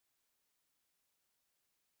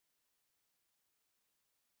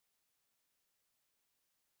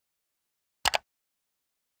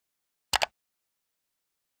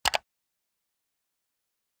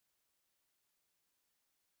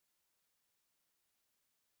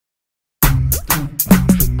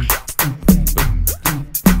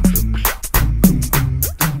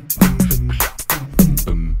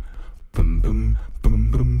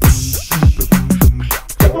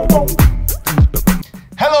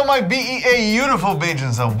Hello my BEA beautiful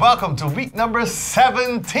Bajans, and welcome to week number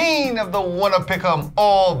 17 of the Wunna Pick'em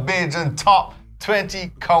All Bajan Top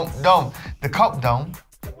 20 Countdown. The countdown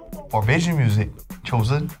for Bajan music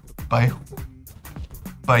chosen by who?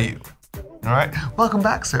 By you. Alright, welcome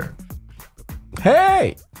back, sir.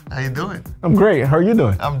 Hey! How you doing? I'm great. How are you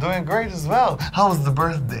doing? I'm doing great as well. How was the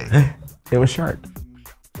birthday? It was short.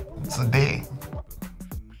 It's a day.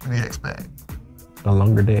 What do you expect? A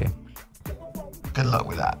longer day. Good luck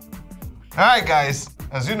with that. Alright guys,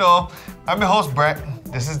 as you know, I'm your host Brett.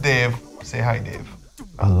 This is Dave. Say hi, Dave.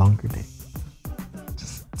 A longer day.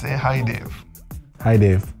 Just say hi, Dave. Hi,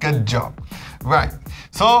 Dave. Good job. Right,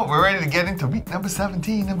 so we're ready to get into week number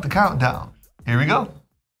 17 of the countdown. Here we go.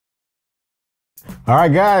 All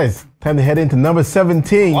right, guys, time to head into number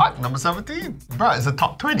 17. What? Number 17? Bro, it's a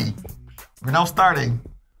top 20. We're now starting.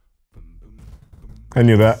 I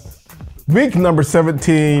knew that. Week number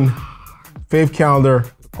 17, Faith Calendar,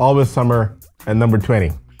 Always Summer, and number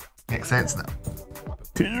 20. Makes sense now.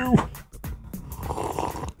 To you.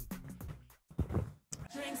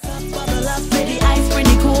 Drinks up, bubble up, pretty ice,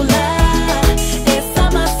 pretty cooler. It's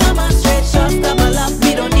summer, summer, straight shots, double up,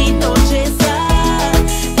 we don't need no chaser.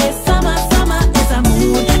 It's summer, summer, it's a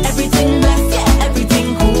mood. Everything blessed, yeah,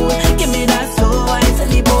 everything cool. Give me that slow wine till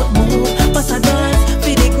the boat move. Bust a dance,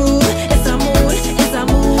 feel the groove. It's a mood, it's a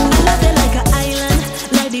mood. I love it like an island,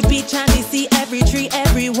 like the beach and the sea, every tree,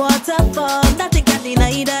 every waterfall. Nothing can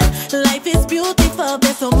deny that. Life is beautiful,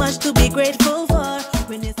 there's so much to be grateful for.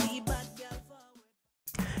 When you see bad girl.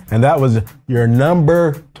 And that was your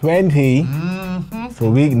number 20 for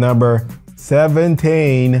week number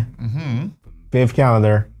 17, Faith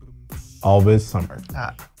Calendar, Always Summer.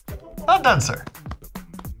 Well done, sir.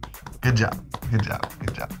 Good job, good job,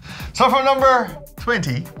 good job. So from number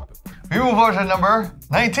 20, we move over to number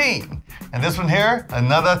 19. And this one here,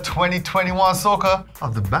 another 2021 soca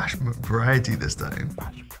of the bashment variety this time.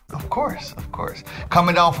 Of course, of course.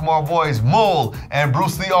 Coming down from our boys, Mole and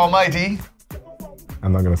Bruce Lee Almighty.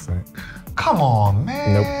 I'm not gonna say it. Come on,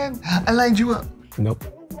 man. Nope. I lined you up. Nope.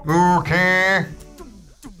 Okay.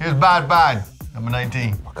 Here's Bad Bad, number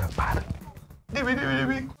 19. Okay, bad. Dibby, dibby,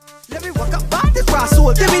 dibby. Let me walk up by this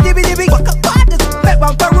rasul. Dibby, dibby, dibby. Walk up by this back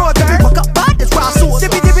on the road. Let me walk up by this rasul.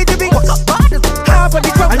 Dibby, dibby, dibby. Walk up by this half of the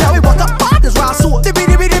drum. And now we walk up by this rasul. Dibby,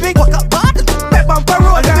 dibby, dibby. Walk up by this back on the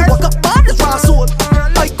road. Let me walk up by this rasul.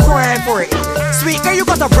 Like crying for it. Sweet girl, you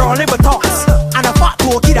got a brown liver toss and a fat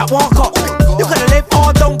cookie that won't cut. You coulda lived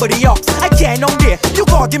all down by the ox. I can't on there. You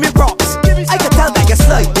can't give me props. I can tell that you're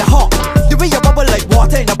slight, you're hot. The way you bubble like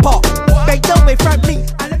water in a pot. Beg down way from me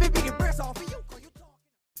and let me be the breast off of you.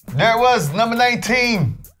 There it was, number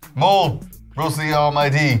 19. Mold, Bruce Lee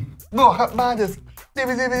Almighty. Walk up by this.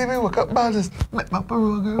 Dibby, dibby, dibby. Walk up by this. Make my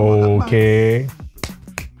parole girl walk up by this. Okay.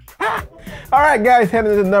 All right, guys,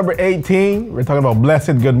 heading to number 18. We're talking about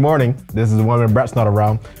Blessed Good Morning. This is the one when Brett's not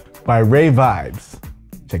around by Ray Vibes.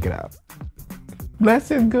 Check it out.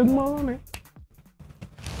 Blessed Good Morning.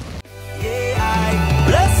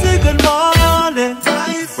 Blessed good morning,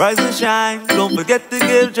 rise and shine. Don't forget to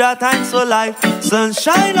give Jah thanks for life.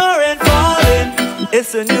 Sunshine or rain falling,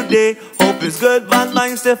 it's a new day. Hope is good, bad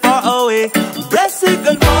minds stay far away. Blessed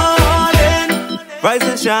good morning, rise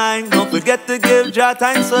and shine. Don't forget to give Jah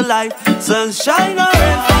thanks for life. Sunshine or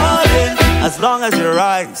rain falling, as long as you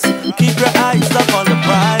rise, keep your eyes up on the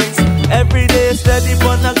prize. Every day steady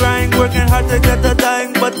on the grind, working hard to get the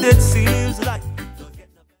time, but it seems like.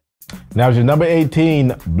 Now it's your number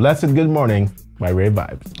 18, Blessed Good Morning by Ray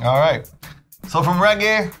Vibes. All right. So from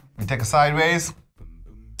reggae, we take a sideways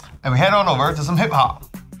and we head on over to some hip hop.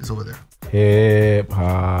 It's over there. Hip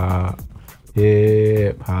hop,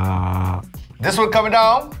 hip hop. This one coming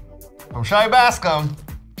down from Shy Bascom.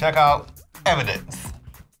 Check out Evidence.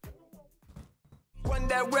 One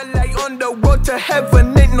that we're like on the road to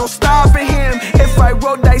heaven, ain't no stopping him. If I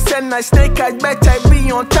roll dice and I snake, I bet I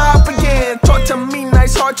be on top again. Talk to me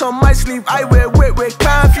nice, heart on my sleeve, I wear it with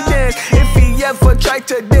confidence. If he ever tried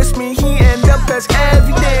to diss me, he end up as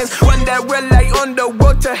evidence. One that we're like on the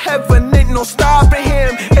road to heaven, ain't no stopping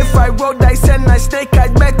him. If I roll dice and I snake, I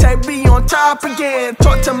bet I be on top again.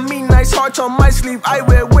 Talk to me nice, heart on my sleeve, I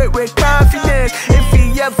wear it with confidence. If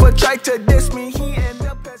he ever tried to diss me, he end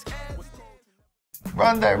up as evidence.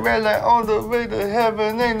 Run that red light on the way to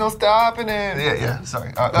heaven, ain't no stopping it. Yeah,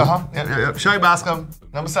 sorry. Yeah. Shy Bascom,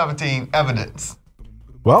 number 17, Evidence.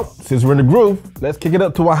 Well, since we're in the groove, let's kick it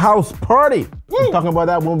up to a house party. We're talking about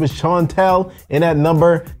that one with Chantel in at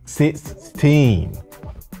number 16.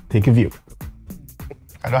 Take a view.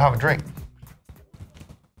 I don't have a drink.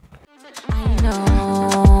 I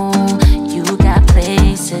know you got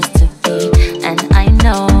places to be, and I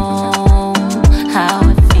know how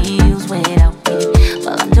it feels without me.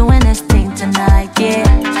 Well, I'm doing this thing tonight, yeah.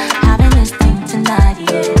 Having this thing tonight,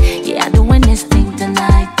 yeah. Yeah, doing this thing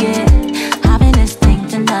tonight, yeah. Having this thing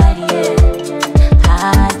tonight, yeah.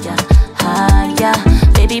 Higher, higher.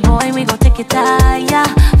 Baby boy, we gon' take it higher.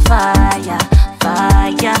 Fire,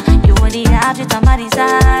 fire. You are the object of my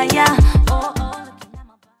desire. Oh, oh, looking at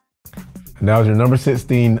my body. And that was your number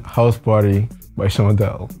 16 house party by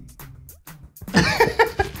Chantel.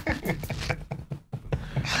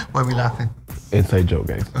 Why are we laughing? Inside joke,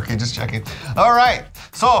 guys. Okay, just checking. All right.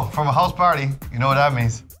 So, from a house party, you know what that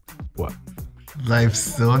means? What? Life's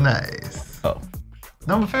so nice. Oh,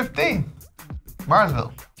 Number 15,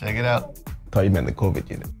 Marsville. Check it out. thought you meant the COVID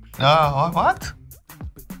unit. What?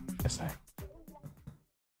 Yes, sir.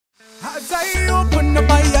 As I open up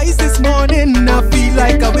my eyes this morning, I feel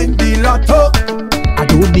like I win the lotto. I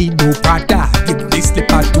don't need no Prada, give me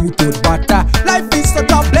slip or two to butter. Life is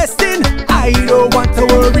such a blessing, I don't want to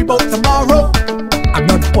worry about tomorrow. I'm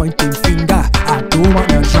not pointing finger, I don't want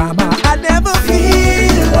no drama. I never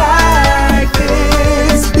feel like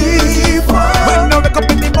this before. When I wake up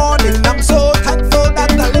in the morning, I'm so thankful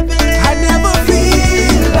that I live it. I never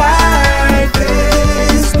feel like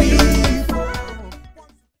this before.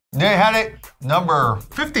 There you had it. Number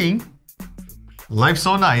 15, Life's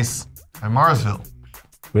So Nice by Marsville.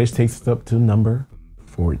 Which takes us up to number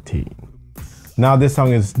 14. Now this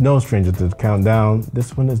song is no stranger to the countdown.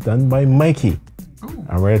 This one is done by Mikey. Ooh.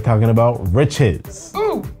 And we're talking about Riches.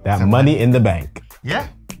 Ooh. That money in the bank. Yeah.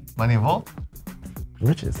 Money involved.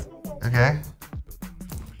 Riches. Okay.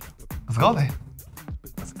 Let's go then.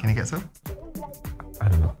 Can you get some? I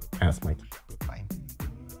don't know. Ask Mikey. Fine.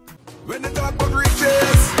 When they talk about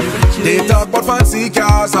riches, they talk about fancy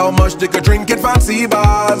cars, how much they could drink in fancy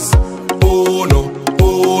bars. Oh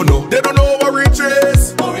no, they don't know what rich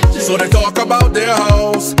is. So they talk about their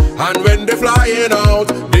house, and when they flying out,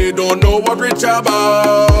 they don't know what rich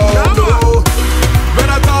about. No. When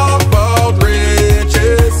I talk about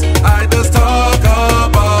riches, I just talk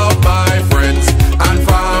about my friends and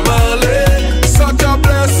family. Such a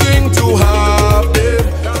blessing to have them.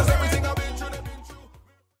 'Cause everything I've been through, they've been through.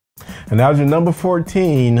 And that was your number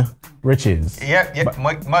 14, Riches. Yeah.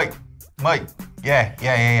 Mike. Yeah.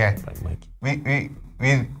 By Mikey. We.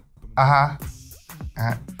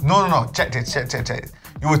 No. Check it.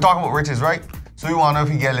 You were talking about riches, right? So you want to know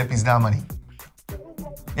if you get Lippy's that money.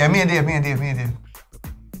 Yeah, me and Dave.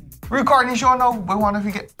 We recording the show now. We want to know if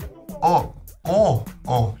you get. Oh. All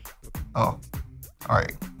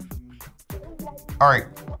right.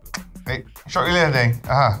 Hey, show you later then.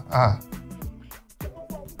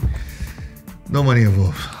 No money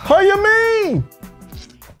involved. How you mean?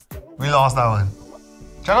 We lost that one.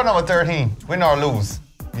 Check out number 13. Win or lose.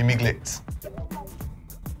 Give me glitz.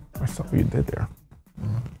 I saw what you did there.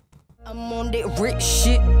 I'm on that rich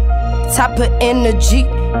shit, type of energy.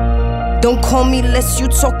 Don't call me less you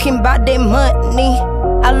talking about that money.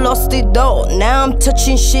 I lost it all, now I'm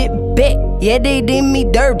touching shit back. Yeah, they did me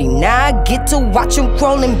dirty, now I get to watch them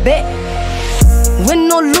crawling back.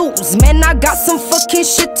 Win or lose, man, I got some fucking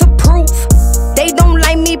shit to prove. They don't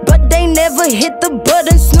like me, but they never hit the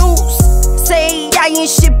button snooze. Say I ain't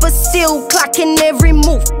shit, but still clocking every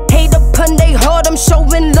move. Hate upon they heart, I'm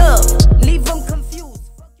showing love. Leave them confused.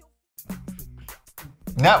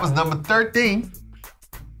 That was number 13.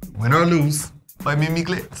 Win or lose by Mimi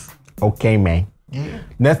Glitz. Okay, man. Yeah.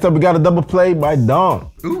 Next up, we got a double play by Dawn.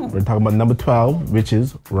 Ooh. We're talking about number 12, which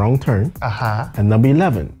is Wrong Turn. And number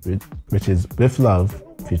 11, which is With Love,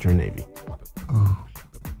 featuring Navy. Ooh,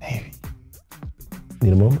 Navy.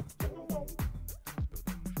 Need a moment?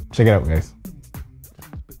 Check it out, guys.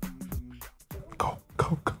 Go.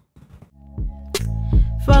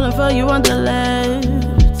 Falling for you on the left,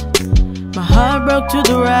 my heart broke to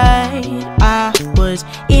the right. I was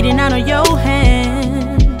eating out of your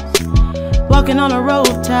hands, walking on a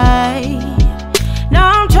road tight.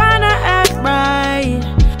 Now I'm trying to act right,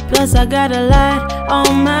 plus I got a lot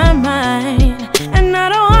on my mind, and I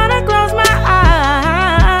don't wanna close my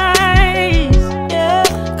eyes, yeah,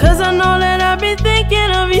 'cause I know that I've been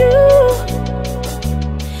thinking of you.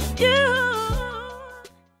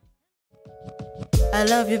 I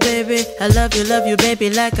love you, baby. I love you, baby,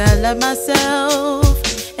 like I love myself.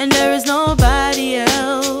 And there is nobody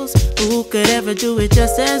else who could ever do it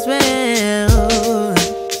just as well.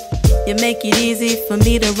 You make it easy for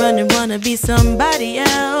me to run and wanna be somebody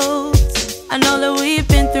else. I know that we've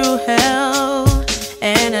been through hell,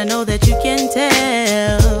 and I know that you can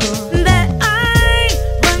tell that I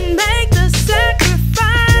would make the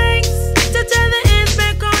sacrifice to turn the ends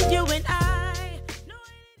back on you and I.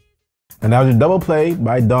 And that was your double play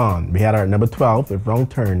by Dawn. We had our number 12 with Wrong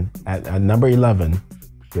Turn at number 11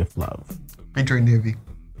 with Love. Featuring Navy.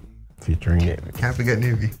 Featuring Navy. Can't forget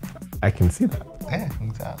Navy. I can see that. Yeah,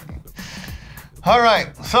 exactly. All right,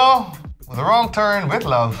 so with a Wrong Turn with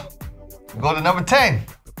Love, we go to number 10.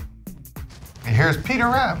 And here's Peter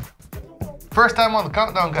Ram. First time on the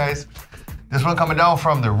countdown, guys. This one coming down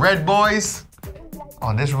from the Red Boys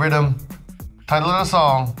on this rhythm. Title of the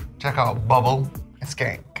song, check out Bubble and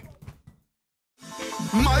Skank.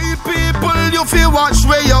 My people, you feel watch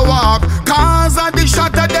where you walk, cause of the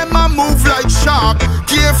shot of them a move like shark.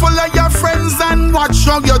 Careful of your friends and watch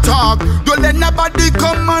how you talk. Don't let nobody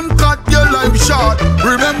come and cut your life short.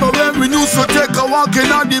 Remember when we used to take a walk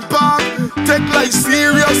in the park? Take life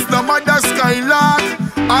serious, no matter skylark.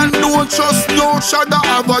 And don't trust no shadow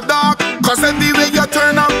of a dark, cause everywhere you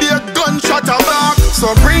turn up be a gunshot a back.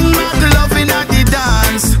 So bring back the love in at the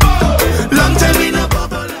dance. Long time in a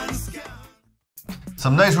bubble.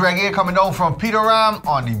 Some nice reggae coming down from Peter Ram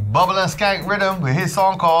on the Bubble and Skank rhythm with his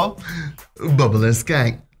song called Bubble and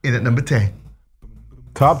Skank in at number 10.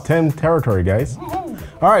 Top 10 territory, guys. All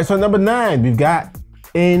right, so number 9, we've got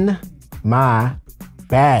In My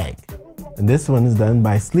Bag. And this one is done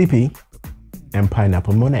by Sleepy and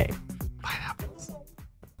Pineapple Monet. Pineapples.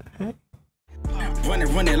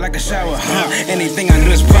 Run it like a shower, huh? Anything I do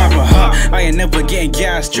is proper, huh? I ain't never getting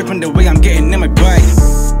gas, tripping the way I'm getting in my bike.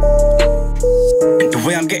 The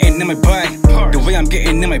way I'm getting in my bike, the way I'm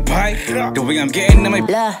getting in my bike, the way I'm getting in my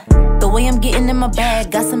The way I'm getting in my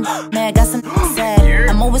bag, got some mad, got some sad.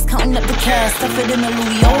 I'm always counting up the cash, stuff it in the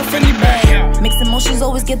Louis old Fendi bag. Mixed emotions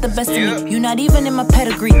always get the best of me. You're not even in my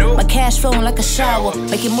pedigree. My cash flowing like a shower,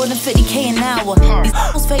 making more than 50K an hour. These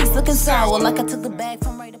people's face looking sour, like I took the bag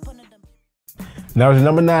from right up under them. Now it's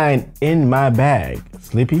number 9, In My Bag,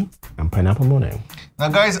 Sleepy and Pineapple Monet. Now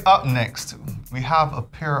guys, up next, we have a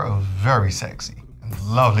pair of very sexy and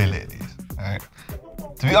lovely ladies, all right?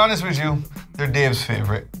 To be honest with you, they're Dave's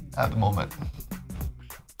favorite at the moment.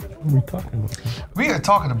 What are we talking about? We are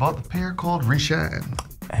talking about the pair called Rishan.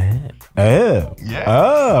 Oh. Yeah.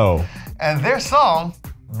 Oh. And their song,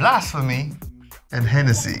 Blasphemy and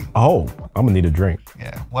Hennessy. Oh, I'm gonna need a drink.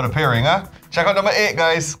 Yeah, what a pairing, huh? Check out number 8,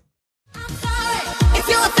 guys. I'm sorry if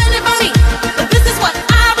you're offended by me, but this is what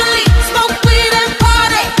I believe. Smoke weed and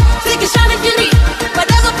party, take a shot if you need.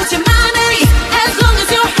 Whatever puts your mind at ease, as long as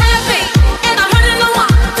you're happy. And I'm hurting no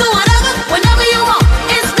one. Do whatever, whenever you want.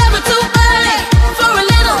 It's never too early for a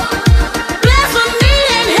little blasphemy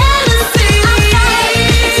and Hennessy. I'm sorry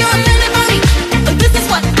if you're offended by me, but this is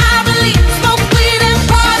what I believe. Smoke weed and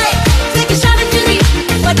party, take a shot if you need.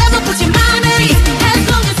 Whatever puts your mind at ease, as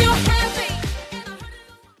long as you're happy.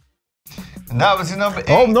 And that was your number 8.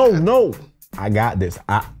 Oh, no. I got this.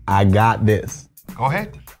 I got this. Go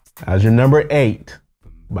ahead. That's your number 8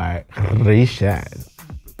 by Rishan,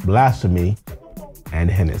 Blasphemy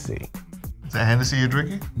and Hennessy. Is that Hennessy you're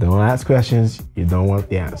drinking? Don't ask questions you don't want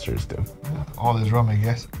the answers to. All this rum, I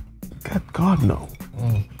guess. God, no.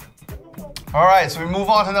 All right, so we move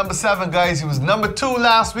on to number 7, guys. He was number 2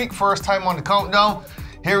 last week, first time on the countdown.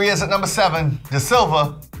 Here he is at number 7, De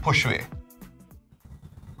Silva, Push Away.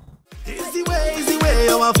 Easy way,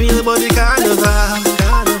 how I feel about the carnival.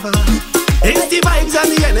 It's the vibes and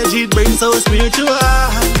the energy it brings so spiritual.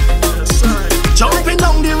 Jumping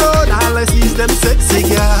down the road, all I see is them sexy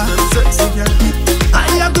girl.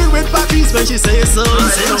 I agree with Patrice when she says so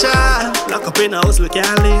essential. Lock up in the house, we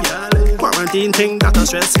can't live. Quarantine thing that a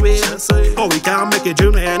stress way. Oh, we can't make it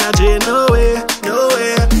dream energy, no way.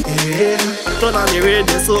 Yeah. Turn on the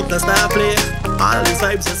radio, so the star play. All these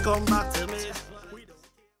vibes just come back to me.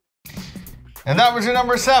 And that was your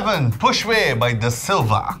number 7, Push Away by De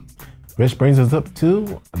Silva. Which brings us up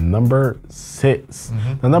to number 6.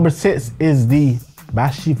 Now, number 6 is the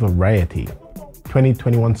Bashi Variety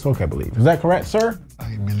 2021 Soak, I believe. Is that correct, sir?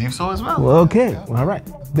 I believe so as well. Okay, all right.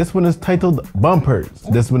 This one is titled Bumpers.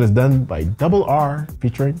 This one is done by Double R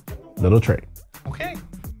featuring Little Trey. Okay.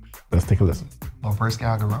 Let's take a listen. Bumpers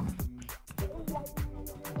can go wrong.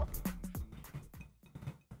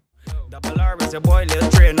 Double R is your boy, Little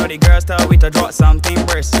Trey. Know the girls tell we to drop something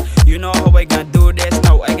first. You know how I gonna do this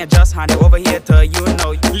now. I can just hand it over here to you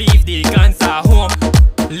now. Leave the guns at home,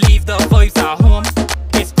 leave the vibes at home.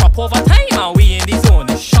 It's pop over time and we in the zone.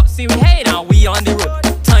 Shots in we head and we on the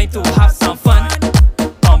road. Time to have some fun.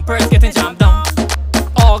 Bumpers getting jammed down.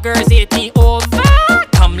 All girls 18 over.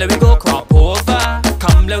 Come let me go.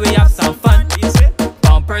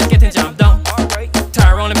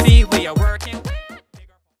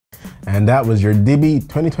 And that was your DB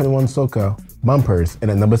 2021 Soca bumpers in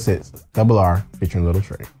at number 6, Double R featuring Little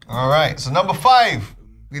Trey. All right, so number 5.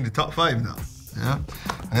 We in the top 5 now. Yeah,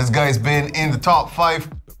 and this guy's been in the top 5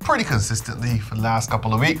 pretty consistently for the last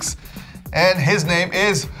couple of weeks, and his name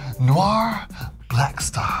is Noir Black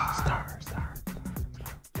Star.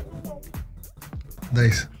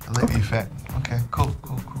 Nice. I like the effect. Okay, cool.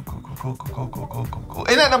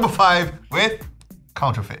 In at number 5 with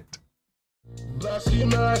Counterfeit.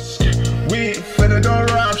 Blasphemous, we finna go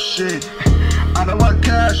rob shit. I don't want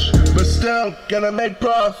cash, but still gonna make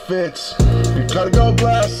profits. You gotta go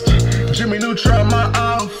blast, Jimmy Neutron my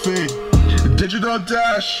outfit. Digital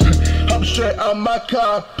dash, hop straight out my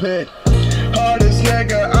cockpit. Hardest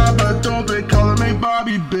nigga, but don't be calling me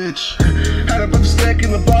Bobby, bitch. Had to put the stick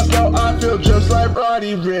in the box, now I feel just like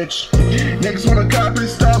Roddy Rich. Niggas wanna copy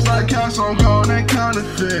stuff like cash, so I'm calling it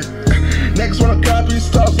counterfeit. Niggas wanna copy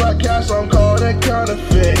stuff like cash, so I'm calling it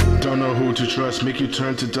counterfeit. Don't know who to trust, make you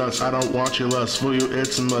turn to dust. I don't want your lust, for you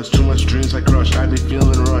it's a must. Too much dreams I crush, I be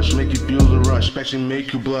feeling rush. Make you feel the rush, actually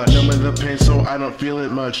make you blush. Numb in the pain so I don't feel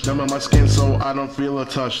it much. Numb in my skin so I don't feel a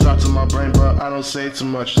touch. Thoughts in my brain but I don't say too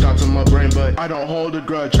much. Thoughts in my brain but I don't hold a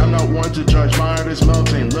grudge. I'm not one to judge, my heart is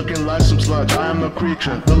melting, looking like some sludge. I am a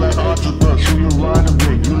creature, feel like octopus. Who you running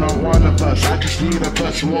with, you not one of us. I just need a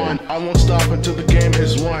plus one. I won't stop until the game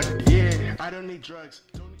is won. Yeah, I don't need drugs.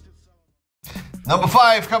 Number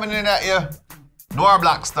 5 coming in at you, Noir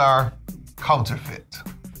Black Star, Counterfeit.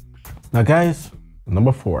 Now guys,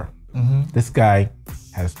 number 4. This guy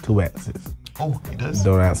has 2 exes. Oh, he does?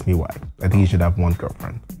 Don't ask me why. I think he should have 1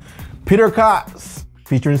 girlfriend. Peter Cox,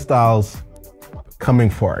 featuring Styles, Coming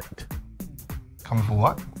For It. Coming for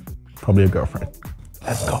what? Probably a girlfriend.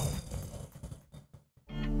 Let's go.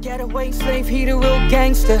 Getaway slave, he the real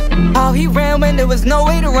gangster. How he ran when there was no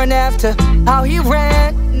way to run after. How he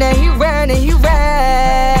ran, and he ran, and he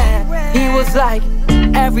ran. He was like,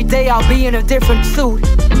 every day I'll be in a different suit.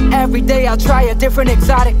 Every day I'll try a different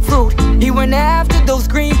exotic fruit. He went after those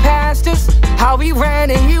green pastures. How he ran,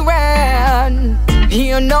 and he ran. He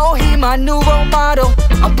know he my new role model.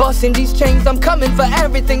 I'm busting these chains, I'm coming for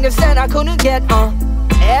everything that said I couldn't get,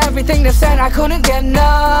 everything that said I couldn't get, no.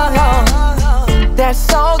 That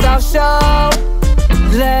sold out show,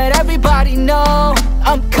 let everybody know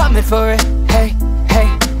I'm coming for it, hey,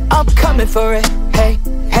 hey, I'm coming for it, hey,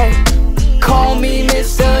 hey. Call me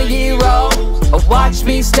Mr. Hero, or watch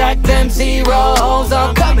me stack them zeros.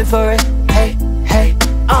 I'm coming for it, hey, hey,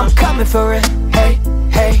 I'm coming for it, hey,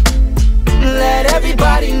 hey. Let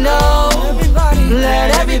everybody know,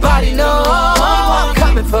 let everybody know I'm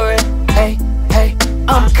coming for it, hey, hey,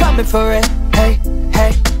 I'm coming for it, hey,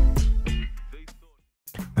 hey.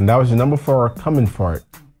 And that was your number 4, Coming For It,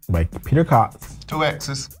 by Peter Cox. 2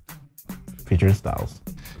 exes. Featuring Styles.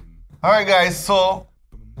 All right, guys, so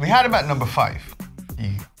we had him at number 5.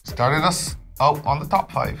 He started us out on the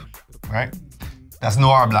top 5, right? That's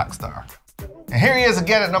Noir Black Star. And here he is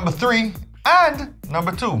again at number 3 and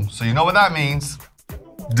number 2. So you know what that means.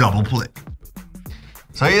 Double play.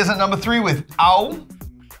 So he is at number 3 with Ow,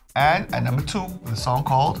 and at number 2 with a song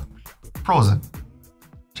called Frozen.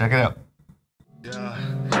 Check it out. Yeah,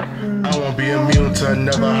 I won't be immune to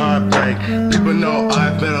another heartbreak. People know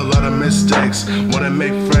I've made a lot of mistakes. Wanna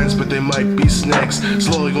make friends, but they might be snakes.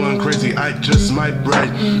 Slowly going crazy, I just might break.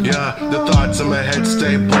 Yeah, the thoughts in my head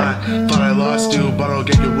stay black. Thought I lost you, but I'll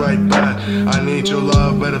get you right back. I need your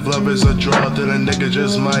love, but if love is a draw, then a nigga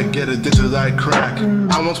just might get addicted to that crack.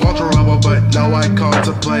 I once walked a rubber, but now I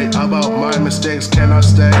contemplate about my mistakes. Cannot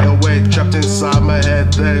stay awake, trapped inside my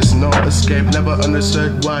head, there's no escape. Never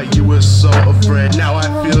understood why you were so afraid. Now I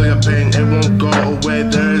feel your pain, it won't go away.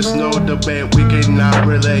 There is no debate, we cannot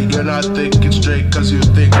relate. You're not thinking straight cause you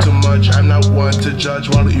think too much. I'm not one to judge,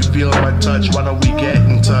 why don't you feel my touch? Why don't we get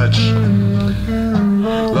in touch?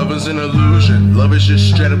 Love is an illusion, love is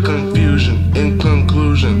just straight up confusion. In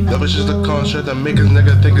conclusion, love is just a construct that makes a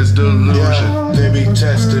nigga think it's delusion. Yeah, they be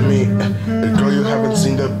testing me, girl you haven't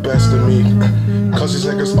seen the best of me. Cause these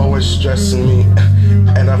niggas always stressing me,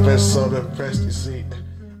 and I've been so depressed, you see.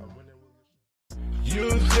 You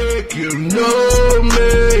think you know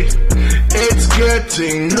me, it's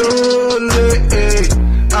getting lonely.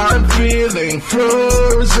 I'm feeling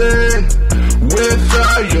frozen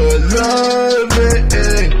without your loving.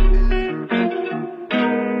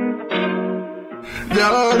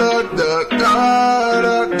 Da da da da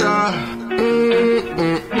da da.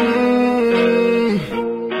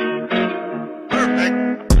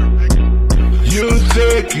 You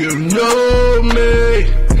think you know me,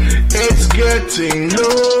 it's getting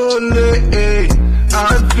lonely.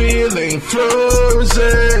 I'm feeling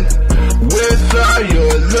frozen without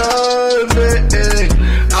your loving.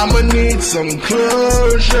 I'ma ever need some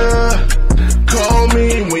closure, call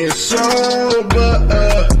me when you're sober.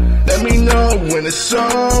 Let me know when it's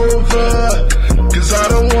over, cause I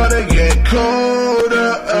don't wanna get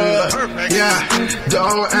colder. Yeah,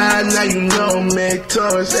 don't act like you know me.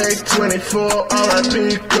 Taurus 824,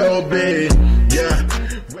 R.I.P. Kobe. Yeah.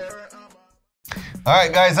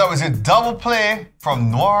 Alright guys, that was your double play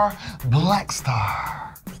from Noir Black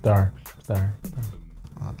Star. Star.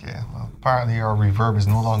 Okay, well, apparently our reverb is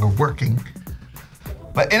no longer working.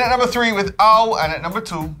 But in at number 3 with Ow, and at number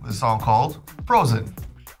 2 with a song called Frozen.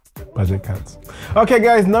 Budget cuts. Okay,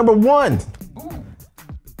 guys, number 1. Ooh.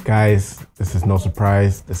 Guys, this is no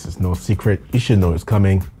surprise. This is no secret. You should know it's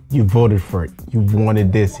coming. You voted for it. You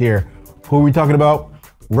wanted this here. Who are we talking about?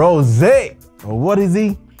 Rose. Or what is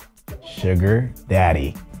he? Sugar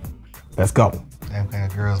Daddy. Let's go. Damn kind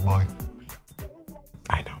of girls, boy.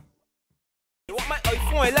 I know. You want my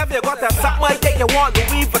iPhone 11, you got to suck my dick, you want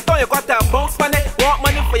Louis Vuitton, you got to bounce money, want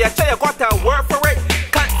money for your child, you got to work for it.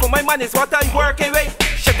 Can't for my money is what I'm working with.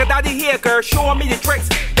 Sugar Daddy here, girl, show me the tricks.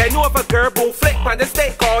 They know if a girl boom flick on the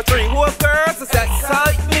state called 3 whole girls, so that's how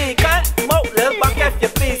me. Can't smoke, little back if you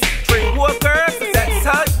please. 3 whole girls, so that's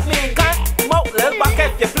how me. Can't smoke, little back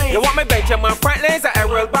if you please. You want my Benjamin Franklin's and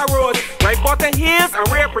Errol Barrows, right bottom heels and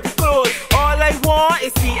real pretty clothes. All I want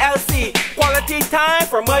is TLC, quality time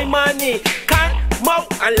for my money. Can't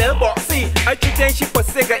smoke and little boxy. I treat them she for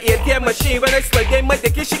cigarette ATM machine. When I slide in my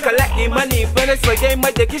dick, she collect the money. When I slide in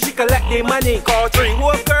my dick, she collect the money. Call 3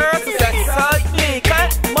 whole girls, so that's how me.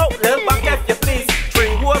 Can't smoke, little back if you please. 3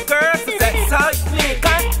 whole girls, so that's how me.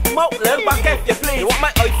 Can't smoke, little back if you please. You want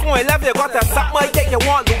my iPhone 11, you got to suck my dick. You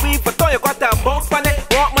want Louis Vuitton, you got to bounce money.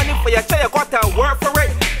 Want money for your child, you got to work for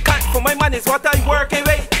it. Can't for my money is what I'm working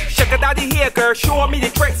with. Sugar Daddy here, girl, show me the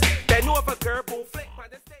tricks. They know if a girl boom flick on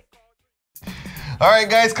the state. Alright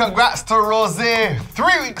guys, congrats to Rose.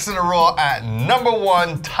 3 weeks in a row at number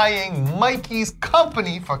 1, tying Mikey's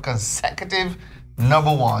company for consecutive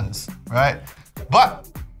number 1s, right? But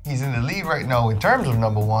he's in the lead right now in terms of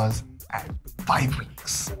number 1s at 5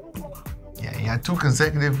 weeks. Yeah, he had 2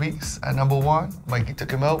 consecutive weeks at number 1. Mikey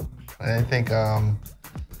took him out. And I think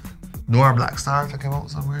Noir Black Star took him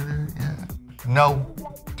out somewhere there. Yeah. No,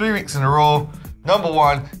 3 weeks in a row, number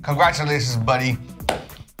 1. Congratulations, buddy.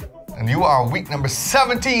 And you are week number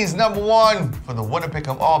 17's number 1 for the Wunna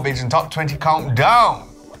Pick'em All Bajan Top 20 Countdown.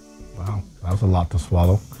 Wow, that was a lot to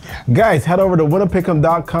swallow. Guys, head over to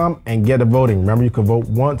WunnaPick'em.com and get a voting. Remember, you can vote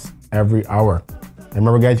once every hour. And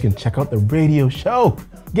remember, guys, you can check out the radio show.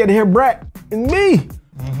 Get to hear Brett and me.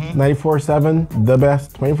 94.7, the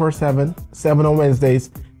best, 24/7, 7 on Wednesdays,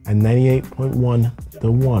 and 98.1,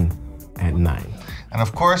 the one at 9. And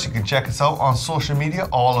of course, you can check us out on social media.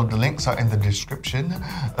 All of the links are in the description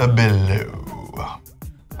below.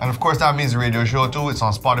 And of course, that means the radio show too. It's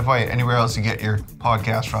on Spotify and anywhere else you get your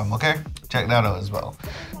podcast from, okay? Check that out as well.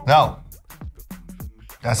 Now,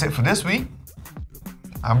 that's it for this week.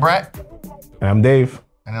 I'm Brett. And I'm Dave.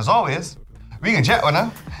 And as always, we can chat,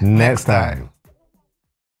 Wunna, next time.